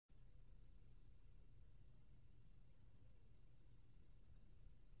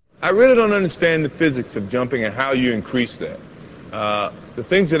I really don't understand the physics of jumping and how you increase that. The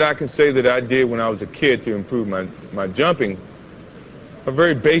things that I can say that I did when I was a kid to improve my jumping are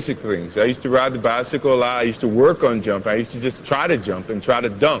very basic things. I used to ride the bicycle a lot. I used to work on jumping. I used to just try to jump and try to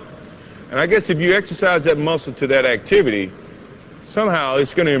dunk. And I guess if you exercise that muscle to that activity, somehow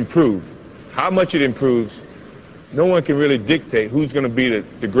it's going to improve. How much it improves, no one can really dictate who's going to be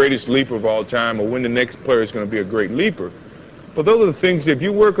the greatest leaper of all time or when the next player is going to be a great leaper. But those are the things that if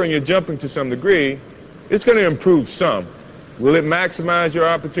you work on your jumping to some degree, it's going to improve some. Will it maximize your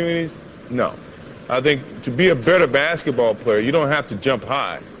opportunities? No. I think to be a better basketball player, you don't have to jump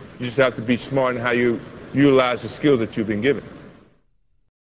high. You just have to be smart in how you utilize the skills that you've been given.